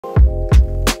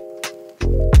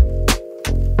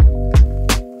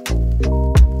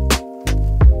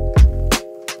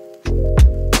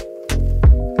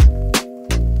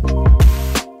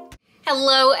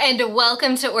Hello and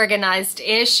welcome to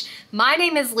Organized-ish. My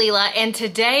name is Leela and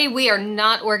today we are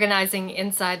not organizing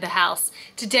inside the house.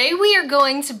 Today we are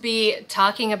going to be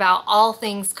talking about all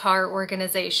things car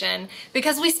organization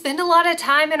because we spend a lot of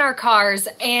time in our cars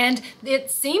and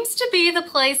it seems to be the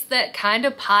place that kind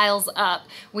of piles up.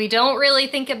 We don't really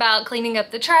think about cleaning up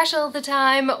the trash all the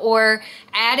time or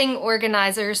adding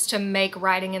organizers to make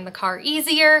riding in the car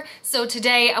easier. So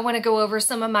today I want to go over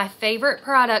some of my favorite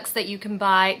products that you can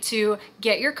buy to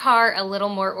get your car a little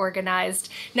more organized.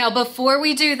 Now before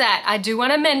we do that, I do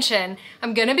want to mention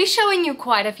I'm going to be showing you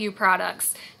quite a few products.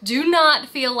 Do not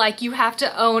feel like you have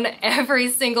to own every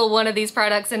single one of these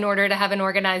products in order to have an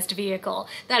organized vehicle.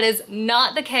 That is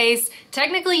not the case.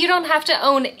 Technically, you don't have to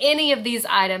own any of these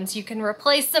items. You can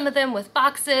replace some of them with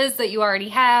boxes that you already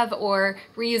have or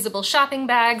reusable shopping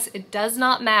bags. It does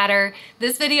not matter.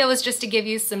 This video is just to give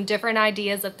you some different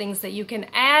ideas of things that you can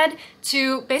add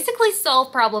to basically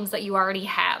solve problems that you already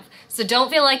have. So don't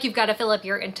feel like you've got to fill up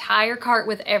your entire cart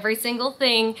with every single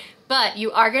thing, but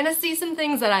you are going to see some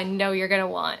things that I know you're going to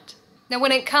want. Now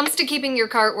when it comes to keeping your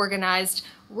cart organized,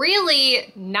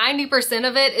 really 90%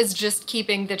 of it is just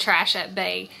keeping the trash at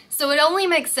bay. So it only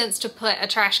makes sense to put a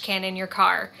trash can in your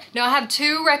car. Now I have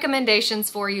two recommendations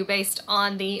for you based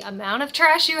on the amount of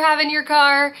trash you have in your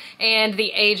car and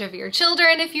the age of your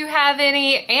children if you have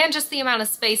any, and just the amount of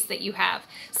space that you have.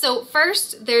 So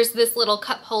first, there's this little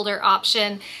cup holder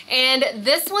option, and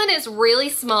this one is really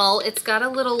small. It's got a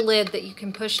little lid that you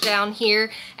can push down here,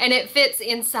 and it fits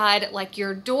inside like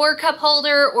your door cup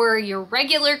holder or your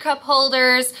regular cup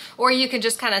holders, or you can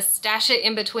just kind of stash it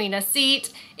in between a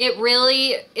seat. It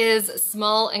really is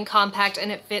small and compact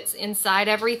and it fits inside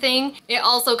everything. It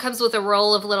also comes with a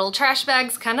roll of little trash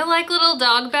bags, kind of like little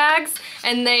dog bags,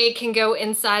 and they can go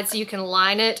inside so you can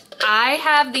line it. I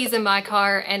have these in my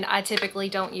car and I typically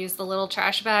don't use the little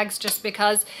trash bags just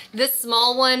because this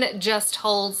small one just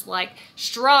holds like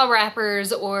straw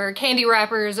wrappers or candy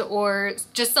wrappers or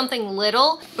just something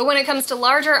little. But when it comes to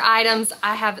larger items,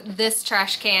 I have this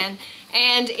trash can.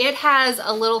 And it has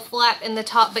a little flap in the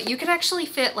top, but you can actually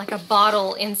fit like a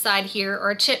bottle inside here or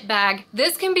a chip bag.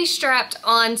 This can be strapped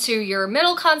onto your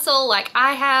middle console like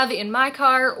I have in my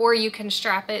car, or you can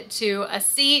strap it to a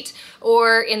seat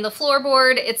or in the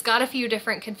floorboard. It's got a few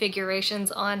different configurations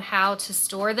on how to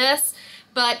store this,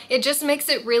 but it just makes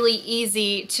it really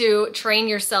easy to train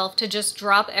yourself to just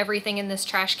drop everything in this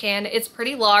trash can. It's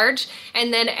pretty large,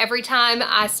 and then every time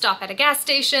I stop at a gas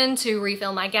station to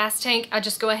refill my gas tank, I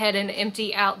just go ahead and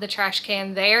empty out the trash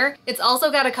can there. It's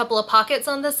also got a couple of pockets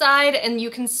on the side, and you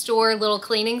can store little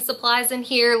cleaning supplies in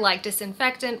here like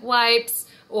disinfectant wipes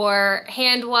or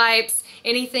hand wipes,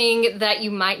 anything that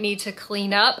you might need to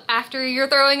clean up after you're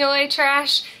throwing away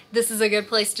trash. This is a good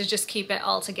place to just keep it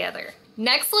all together.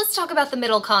 Next, let's talk about the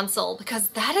middle console because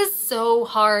that is so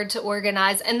hard to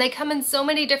organize and they come in so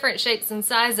many different shapes and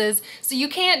sizes, so you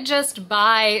can't just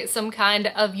buy some kind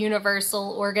of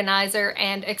universal organizer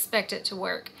and expect it to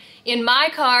work. In my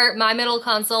car, my middle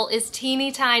console is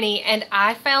teeny tiny and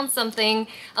I found something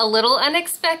a little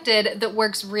unexpected that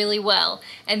works really well,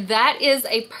 and that is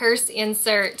a purse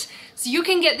insert. So you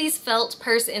can get these felt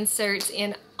purse inserts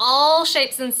in all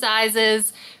shapes and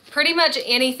sizes, pretty much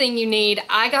anything you need.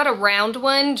 I got a round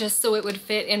one just so it would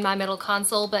fit in my middle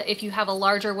console, but if you have a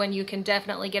larger one, you can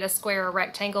definitely get a square or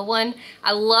rectangle one.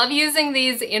 I love using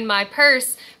these in my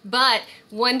purse, but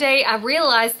one day I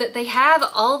realized that they have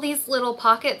all these little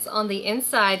pockets on the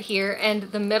inside here, and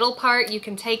the middle part you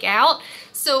can take out.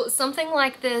 So something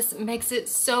like this makes it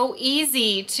so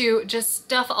easy to just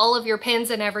stuff all of your pins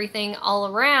and everything all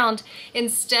around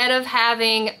instead of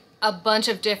having a bunch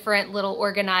of different little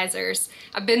organizers.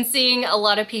 I've been seeing a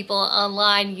lot of people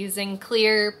online using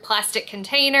clear plastic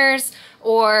containers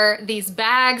or these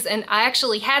bags, and I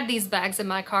actually had these bags in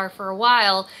my car for a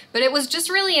while, but it was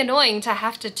just really annoying to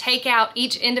have to take out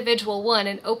each individual one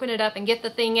and open it up and get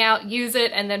the thing out, use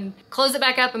it, and then close it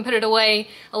back up and put it away.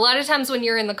 A lot of times when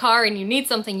you're in the car and you need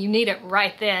something, you need it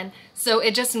right then. So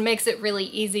it just makes it really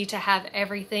easy to have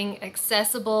everything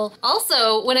accessible.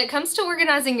 Also, when it comes to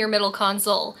organizing your middle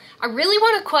console, I really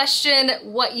want to question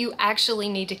what you actually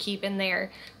need to keep in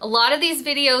there. A lot of these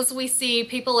videos we see,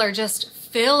 people are just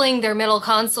filling their middle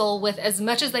console with as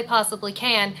much as they possibly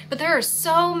can, but there are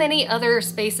so many other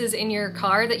spaces in your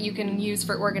car that you can use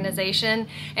for organization,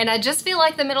 and I just feel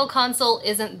like the middle console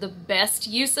isn't the best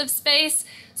use of space.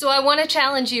 So I want to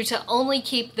challenge you to only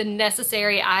keep the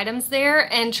necessary items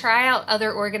there and try out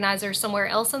other organizers somewhere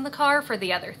else in the car for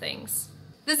the other things.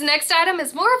 This next item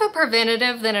is more of a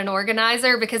preventative than an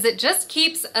organizer because it just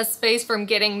keeps a space from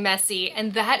getting messy,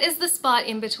 and that is the spot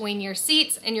in between your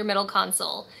seats and your middle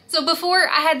console. So before,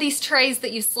 I had these trays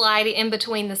that you slide in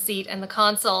between the seat and the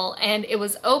console, and it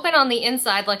was open on the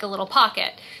inside like a little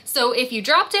pocket. So if you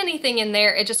dropped anything in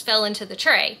there, it just fell into the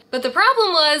tray. But the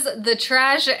problem was the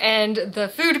trash and the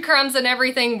food crumbs and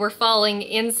everything were falling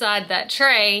inside that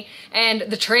tray, and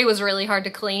the tray was really hard to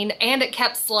clean, and it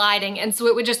kept sliding, and so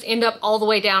it would just end up all the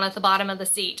way down at the bottom of the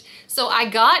seat. So I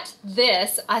got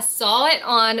this. I saw it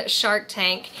on Shark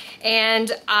Tank,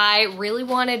 and I really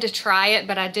wanted to try it,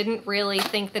 but I didn't really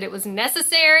think that it was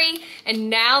necessary. And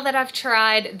now that I've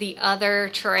tried the other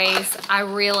trays, I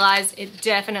realize it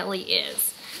definitely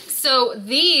is. So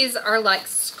these are like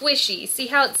squishy. See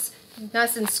how it's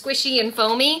nice and squishy and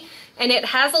foamy? And it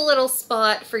has a little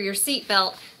spot for your seat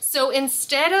belt. So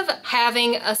instead of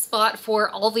having a spot for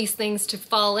all these things to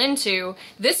fall into,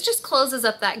 this just closes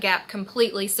up that gap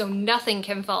completely so nothing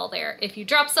can fall there. If you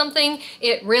drop something,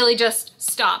 it really just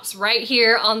stops right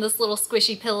here on this little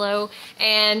squishy pillow,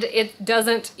 and it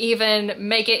doesn't even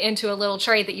make it into a little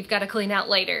tray that you've got to clean out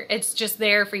later. It's just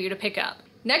there for you to pick up.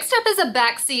 Next up is a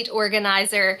backseat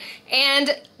organizer,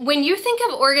 and when you think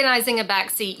of organizing a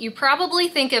backseat, you probably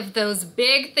think of those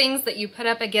big things that you put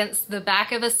up against the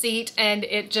back of a seat and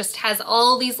it just has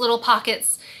all these little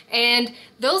pockets, and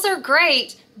those are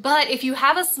great. But if you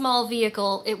have a small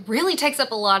vehicle, it really takes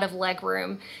up a lot of leg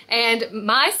room. And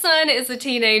my son is a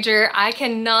teenager. I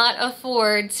cannot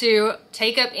afford to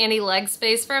take up any leg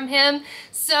space from him.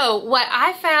 So what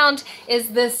I found is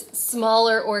this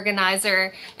smaller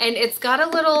organizer, and it's got a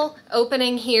little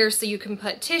opening here so you can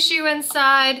put tissue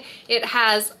inside. It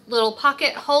has little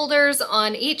pocket holders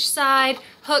on each side,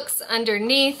 hooks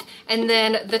underneath, and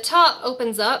then the top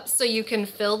opens up so you can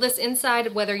fill this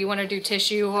inside, whether you want to do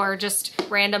tissue or just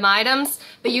random items.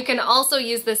 But you can also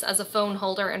use this as a phone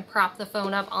holder and prop the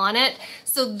phone up on it.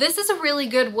 So this is a really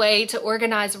good way to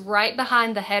organize right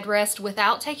behind the headrest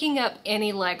without taking up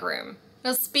any leg room.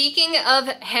 Now, speaking of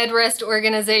headrest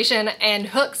organization and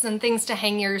hooks and things to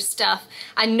hang your stuff,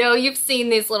 I know you've seen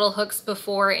these little hooks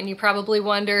before and you probably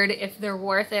wondered if they're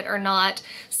worth it or not.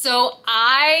 So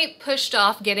I pushed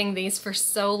off getting these for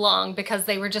so long because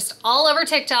they were just all over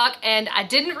TikTok and I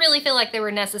didn't really feel like they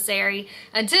were necessary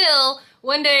until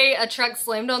one day a truck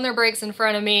slammed on their brakes in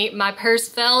front of me, my purse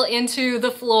fell into the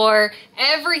floor,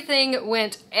 everything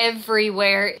went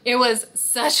everywhere. It was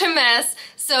such a mess.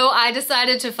 So I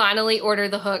decided to finally order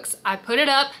the hooks. I put it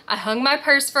up, I hung my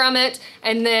purse from it,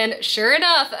 and then sure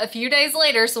enough, a few days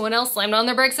later, someone else slammed on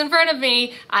their brakes in front of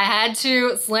me. I had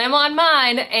to slam on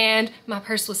mine, and my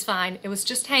purse was fine. It was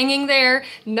just hanging there.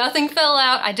 Nothing fell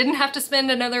out. I didn't have to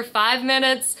spend another 5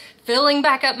 minutes filling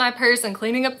back up my purse and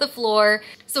cleaning up the floor.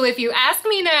 So if you ask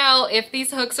me now if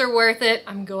these hooks are worth it,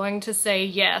 I'm going to say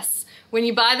yes. When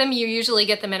you buy them, you usually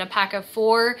get them in a pack of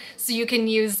 4, so you can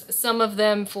use some of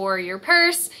them for your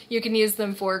purse, you can use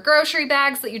them for grocery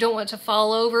bags that you don't want to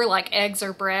fall over, like eggs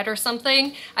or bread or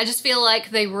something. I just feel like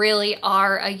they really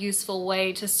are a useful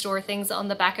way to store things on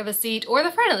the back of a seat or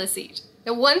the front of the seat.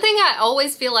 Now, one thing I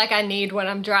always feel like I need when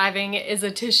I'm driving is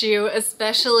a tissue,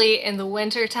 especially in the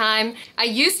winter time. I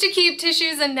used to keep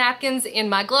tissues and napkins in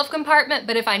my glove compartment,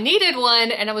 but if I needed one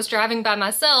and I was driving by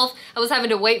myself, I was having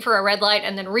to wait for a red light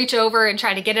and then reach over and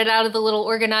try to get it out of the little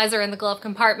organizer in the glove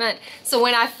compartment. So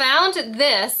when I found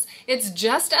this, it's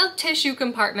just a tissue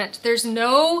compartment. There's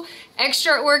no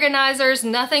extra organizers,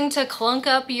 nothing to clunk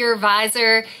up your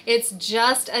visor. It's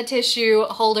just a tissue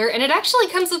holder, and it actually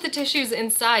comes with the tissues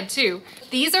inside too.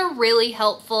 These are really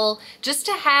helpful just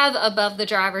to have above the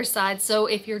driver's side, so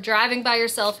if you're driving by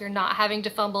yourself, you're not having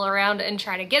to fumble around and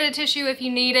try to get a tissue if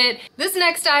you need it. This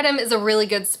next item is a really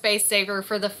good space saver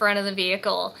for the front of the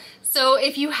vehicle. So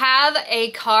if you have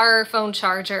a car phone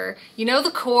charger, you know the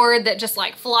cord that just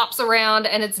like flops around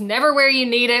and it's never where you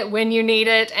need it when you need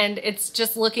it, and it's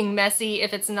just looking messy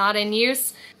if it's not in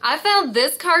use. I found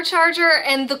this car charger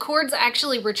and the cords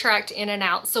actually retract in and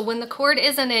out. So when the cord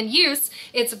isn't in use,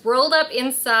 it's rolled up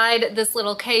inside this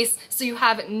little case so you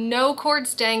have no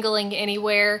cords dangling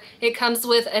anywhere. It comes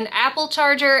with an Apple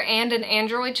charger and an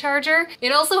Android charger.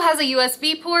 It also has a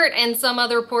USB port and some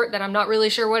other port that I'm not really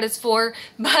sure what it's for,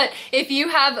 but if you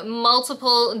have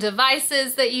multiple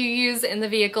devices that you use in the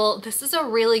vehicle, this is a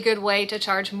really good way to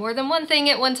charge more than one thing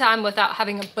at one time without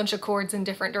having a bunch of cords in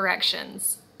different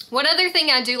directions. One other thing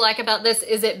I do like about this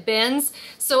is it bends.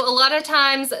 So a lot of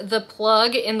times the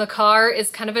plug in the car is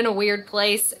kind of in a weird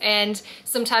place, and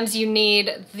sometimes you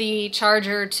need the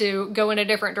charger to go in a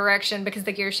different direction because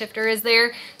the gear shifter is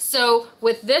there. So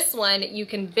with this one, you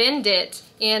can bend it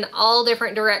in all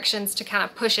different directions to kind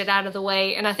of push it out of the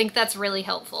way, and I think that's really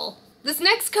helpful. This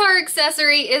next car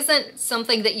accessory isn't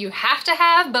something that you have to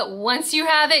have, but once you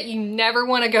have it, you never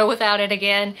want to go without it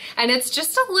again, and it's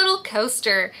just a little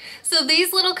coaster. So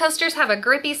these little coasters have a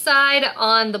grippy side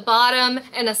on the bottom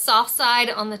and a soft side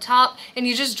on the top, and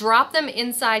you just drop them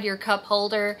inside your cup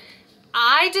holder.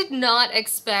 I did not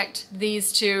expect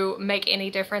these to make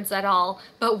any difference at all,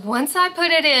 but once I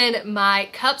put it in, my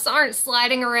cups aren't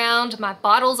sliding around, my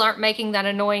bottles aren't making that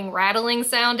annoying rattling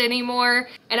sound anymore,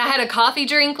 and I had a coffee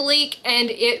drink leak and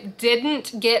it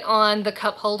didn't get on the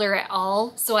cup holder at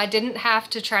all, so I didn't have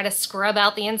to try to scrub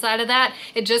out the inside of that.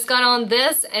 It just got on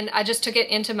this, and I just took it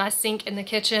into my sink in the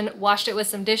kitchen, washed it with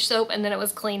some dish soap, and then it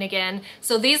was clean again.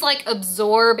 So these like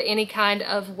absorb any kind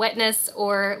of wetness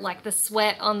or like the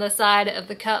sweat on the side of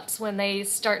the cups when they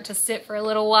start to sit for a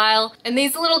little while. And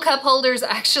these little cup holders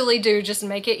actually do just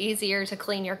make it easier to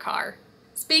clean your car.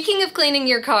 Speaking of cleaning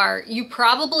your car, you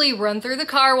probably run through the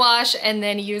car wash and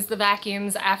then use the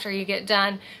vacuums after you get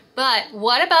done. But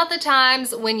what about the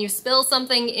times when you spill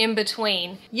something in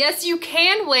between? Yes, you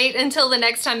can wait until the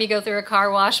next time you go through a car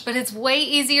wash, but it's way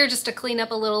easier just to clean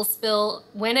up a little spill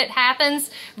when it happens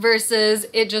versus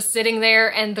it just sitting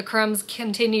there and the crumbs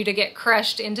continue to get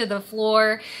crushed into the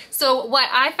floor. So what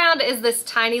I found is this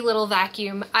tiny little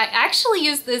vacuum. I actually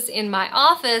used this in my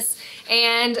office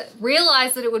and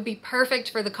realized that it would be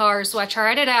perfect for the car, so I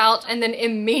tried it out and then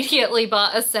immediately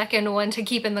bought a second one to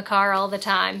keep in the car all the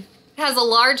time. It has a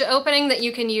large opening that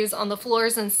you can use on the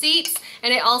floors and seats,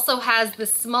 and it also has the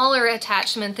smaller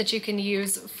attachment that you can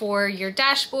use for your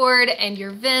dashboard and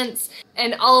your vents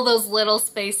and all those little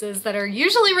spaces that are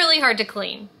usually really hard to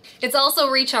clean. It's also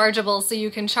rechargeable, so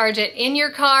you can charge it in your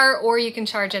car or you can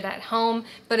charge it at home,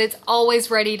 but it's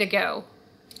always ready to go.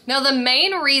 Now, the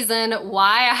main reason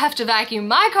why I have to vacuum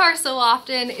my car so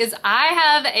often is I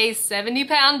have a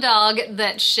 70-pound dog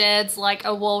that sheds like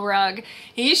a wool rug.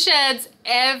 He sheds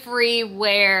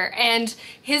everywhere, and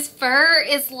his fur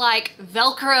is like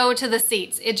Velcro to the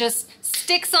seats. It just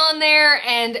sticks on there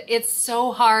and it's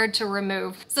so hard to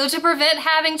remove. So to prevent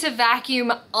having to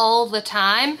vacuum all the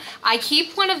time, I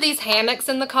keep one of these hammocks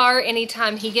in the car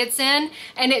anytime he gets in,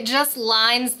 and it just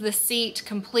lines the seat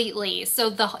completely. So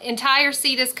the entire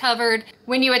seat is covered.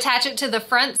 When you attach it to the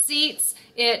front seats,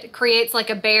 it creates like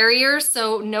a barrier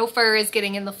so no fur is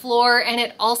getting in the floor, and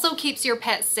it also keeps your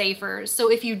pet safer.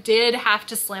 So if you did have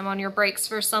to slam on your brakes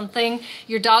for something,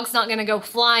 your dog's not gonna go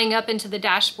flying up into the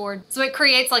dashboard. So it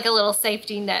creates like a little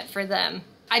safety net for them.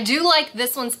 I do like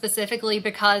this one specifically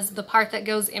because the part that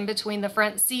goes in between the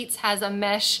front seats has a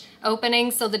mesh opening,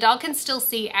 so the dog can still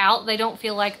see out. They don't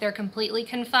feel like they're completely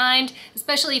confined,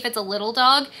 especially if it's a little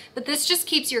dog. But this just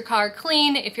keeps your car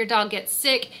clean. If your dog gets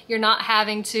sick, you're not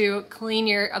having to clean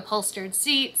your upholstered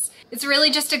seats. It's really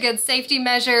just a good safety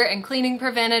measure and cleaning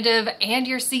preventative, and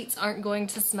your seats aren't going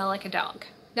to smell like a dog.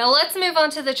 Now let's move on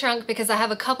to the trunk because I have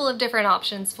a couple of different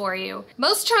options for you.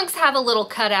 Most trunks have a little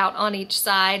cutout on each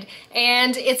side,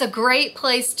 and it's a great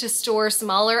place to store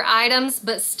smaller items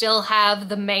but still have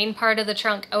the main part of the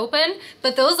trunk open.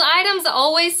 But those items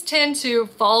always tend to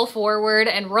fall forward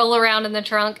and roll around in the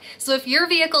trunk. So if your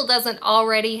vehicle doesn't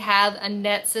already have a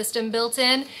net system built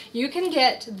in, you can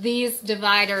get these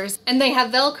dividers, and they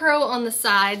have Velcro on the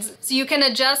sides. So you can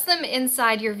adjust them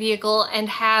inside your vehicle and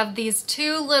have these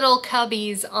two little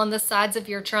cubbies on the sides of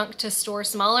your trunk to store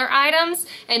smaller items,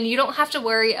 and you don't have to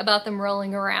worry about them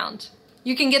rolling around.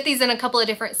 You can get these in a couple of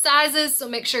different sizes, so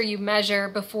make sure you measure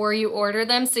before you order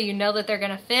them so you know that they're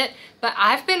gonna fit, but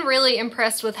I've been really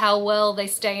impressed with how well they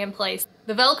stay in place.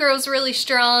 The Velcro is really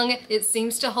strong, it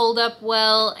seems to hold up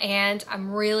well, and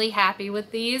I'm really happy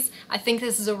with these. I think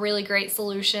this is a really great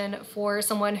solution for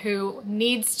someone who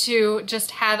needs to just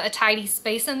have a tidy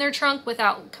space in their trunk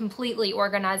without completely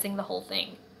organizing the whole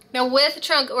thing. Now with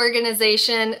trunk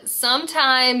organization,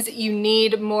 sometimes you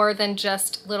need more than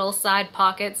just little side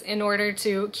pockets in order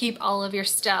to keep all of your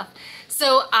stuff.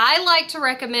 So I like to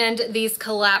recommend these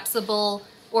collapsible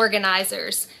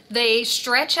organizers. They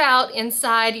stretch out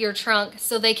inside your trunk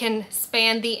so they can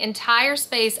span the entire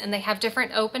space, and they have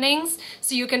different openings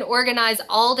so you can organize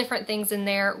all different things in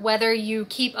there, whether you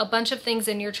keep a bunch of things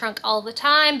in your trunk all the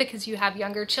time because you have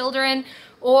younger children,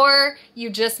 or you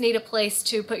just need a place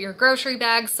to put your grocery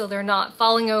bags so they're not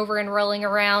falling over and rolling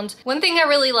around. One thing I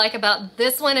really like about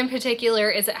this one in particular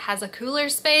is it has a cooler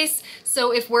space.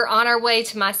 So if we're on our way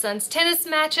to my son's tennis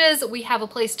matches, we have a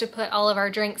place to put all of our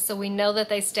drinks so we know that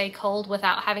they stay cold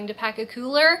without having to pack a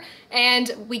cooler.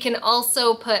 And we can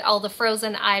also put all the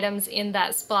frozen items in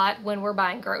that spot when we're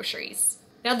buying groceries.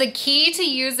 Now the key to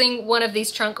using one of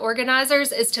these trunk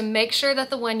organizers is to make sure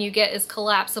that the one you get is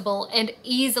collapsible and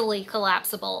easily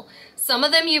collapsible. Some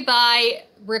of them you buy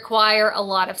require a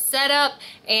lot of setup,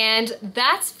 and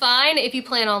that's fine if you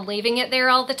plan on leaving it there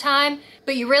all the time,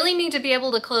 but you really need to be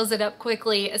able to close it up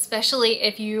quickly, especially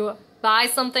if you buy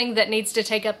something that needs to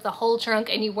take up the whole trunk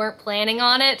and you weren't planning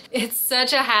on it. It's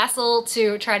such a hassle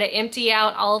to try to empty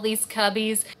out all these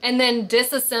cubbies and then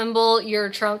disassemble your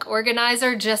trunk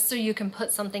organizer just so you can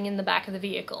put something in the back of the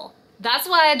vehicle. That's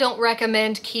why I don't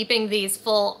recommend keeping these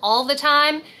full all the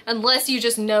time unless you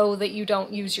just know that you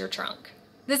don't use your trunk.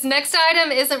 This next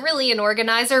item isn't really an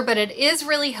organizer, but it is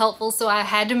really helpful, so I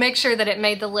had to make sure that it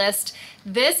made the list.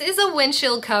 This is a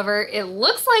windshield cover. It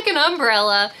looks like an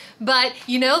umbrella, but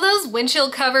you know those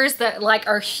windshield covers that like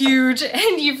are huge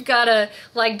and you've got to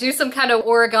like do some kind of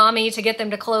origami to get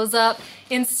them to close up?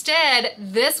 Instead,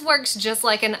 this works just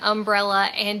like an umbrella,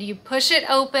 and you push it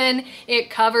open, it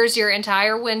covers your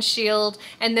entire windshield,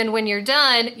 and then when you're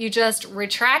done, you just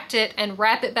retract it and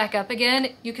wrap it back up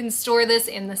again. You can store this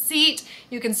in the seat,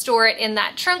 you can store it in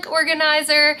that trunk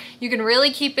organizer, you can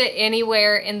really keep it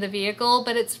anywhere in the vehicle,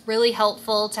 but it's really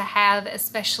helpful to have,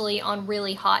 especially on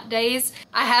really hot days.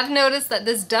 I have noticed that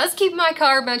this does keep my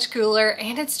car much cooler,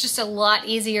 and it's just a lot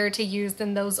easier to use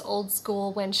than those old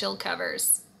school windshield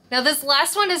covers. Now this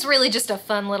last one is really just a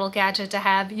fun little gadget to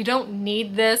have. You don't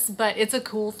need this, but it's a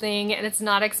cool thing and it's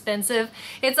not expensive.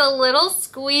 It's a little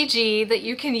squeegee that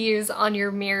you can use on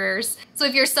your mirrors. So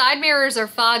if your side mirrors are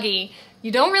foggy,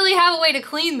 you don't really have a way to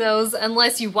clean those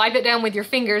unless you wipe it down with your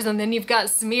fingers and then you've got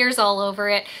smears all over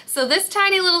it. So this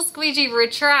tiny little squeegee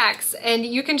retracts and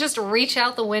you can just reach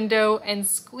out the window and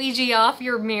squeegee off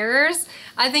your mirrors.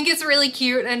 I think it's really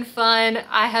cute and fun.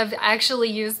 I have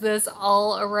actually used this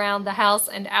all around the house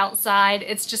and outside.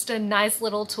 It's just a nice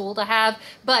little tool to have,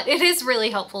 but it is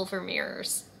really helpful for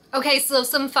mirrors. Okay, so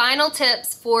some final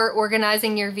tips for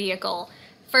organizing your vehicle.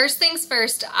 First things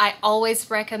first, I always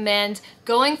recommend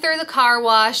going through the car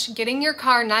wash, getting your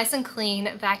car nice and clean,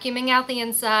 vacuuming out the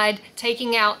inside,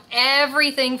 taking out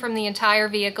everything from the entire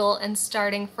vehicle and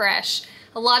starting fresh.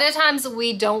 A lot of times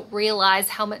we don't realize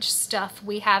how much stuff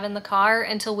we have in the car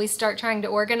until we start trying to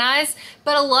organize,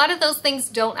 but a lot of those things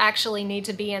don't actually need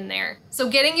to be in there. So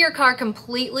getting your car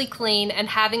completely clean and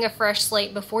having a fresh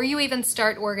slate before you even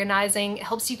start organizing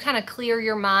helps you kind of clear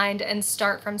your mind and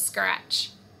start from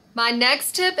scratch. My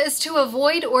next tip is to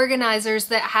avoid organizers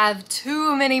that have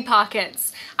too many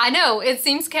pockets. I know, it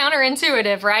seems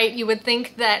counterintuitive, right? You would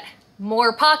think that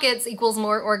more pockets equals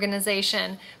more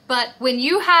organization. But when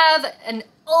you have an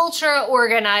ultra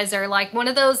organizer, like one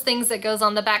of those things that goes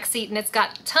on the back seat and it's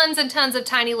got tons and tons of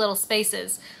tiny little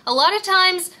spaces, a lot of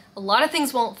times a lot of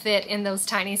things won't fit in those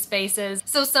tiny spaces,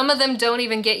 so some of them don't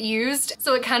even get used,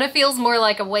 so it kind of feels more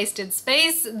like a wasted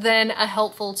space than a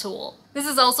helpful tool. This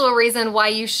is also a reason why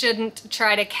you shouldn't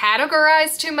try to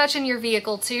categorize too much in your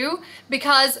vehicle too,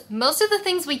 because most of the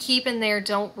things we keep in there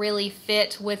don't really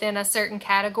fit within a certain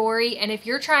category, and if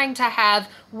you're trying to have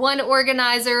one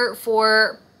organizer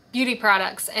for beauty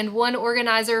products and one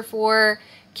organizer for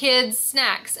kids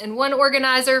snacks and one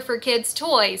organizer for kids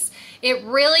toys, it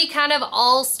really kind of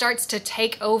all starts to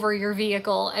take over your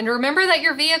vehicle. And remember that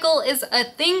your vehicle is a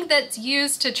thing that's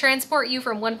used to transport you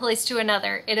from one place to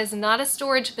another. It is not a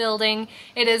storage building.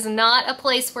 It is not a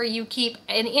place where you keep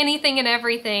anything and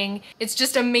everything. It's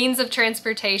just a means of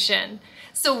transportation.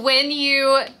 So when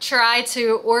you try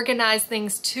to organize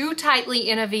things too tightly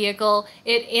in a vehicle,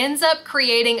 it ends up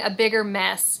creating a bigger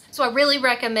mess. So I really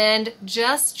recommend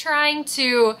just trying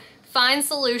to find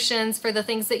solutions for the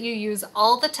things that you use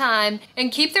all the time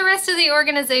and keep the rest of the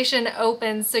organization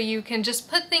open so you can just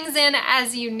put things in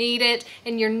as you need it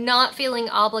and you're not feeling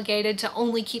obligated to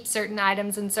only keep certain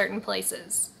items in certain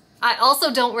places. I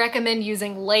also don't recommend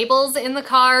using labels in the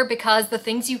car because the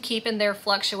things you keep in there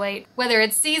fluctuate. Whether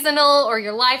it's seasonal or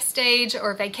your life stage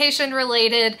or vacation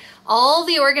related, all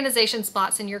the organization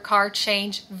spots in your car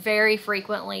change very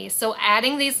frequently. So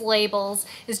adding these labels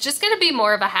is just going to be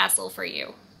more of a hassle for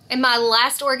you. And my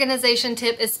last organization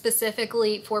tip is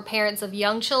specifically for parents of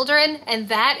young children, and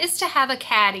that is to have a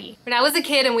caddy. When I was a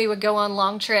kid and we would go on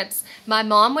long trips, my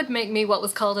mom would make me what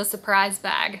was called a surprise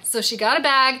bag. So she got a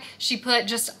bag, she put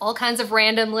just all kinds of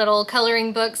random little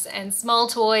coloring books and small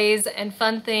toys and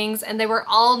fun things, and they were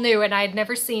all new and I had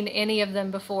never seen any of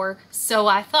them before, so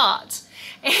I thought.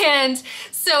 And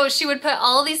so she would put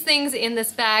all these things in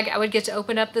this bag. I would get to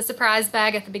open up the surprise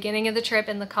bag at the beginning of the trip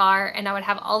in the car, and I would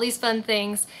have all these fun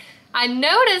things. I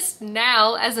noticed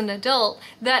now as an adult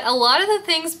that a lot of the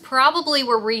things probably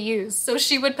were reused. So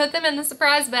she would put them in the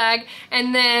surprise bag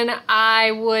and then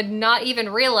I would not even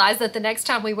realize that the next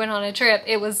time we went on a trip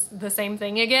it was the same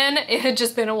thing again. It had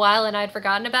just been a while and I'd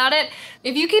forgotten about it.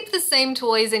 If you keep the same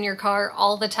toys in your car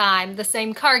all the time, the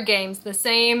same card games, the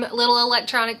same little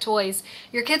electronic toys,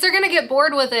 your kids are gonna get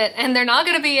bored with it and they're not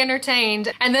gonna be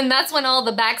entertained. And then that's when all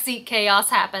the backseat chaos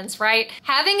happens, right?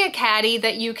 Having a caddy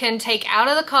that you can take out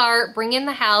of the car, bring in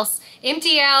the house,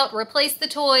 empty out, replace the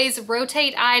toys,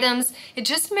 rotate items. It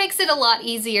just makes it a lot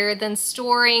easier than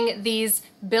storing these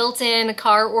built-in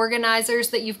car organizers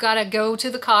that you've got to go to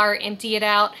the car, empty it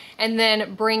out, and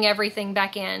then bring everything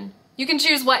back in. You can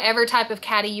choose whatever type of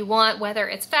caddy you want, whether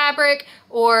it's fabric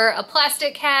or a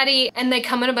plastic caddy, and they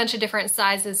come in a bunch of different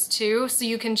sizes too, so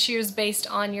you can choose based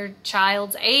on your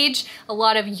child's age. A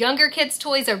lot of younger kids'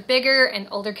 toys are bigger and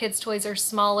older kids' toys are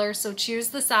smaller, so choose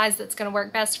the size that's gonna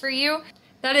work best for you.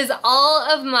 That is all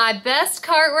of my best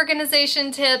car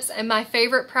organization tips and my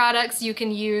favorite products you can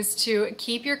use to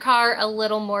keep your car a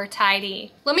little more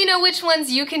tidy. Let me know which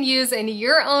ones you can use in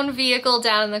your own vehicle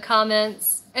down in the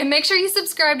comments. And make sure you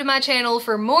subscribe to my channel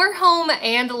for more home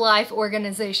and life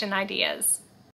organization ideas.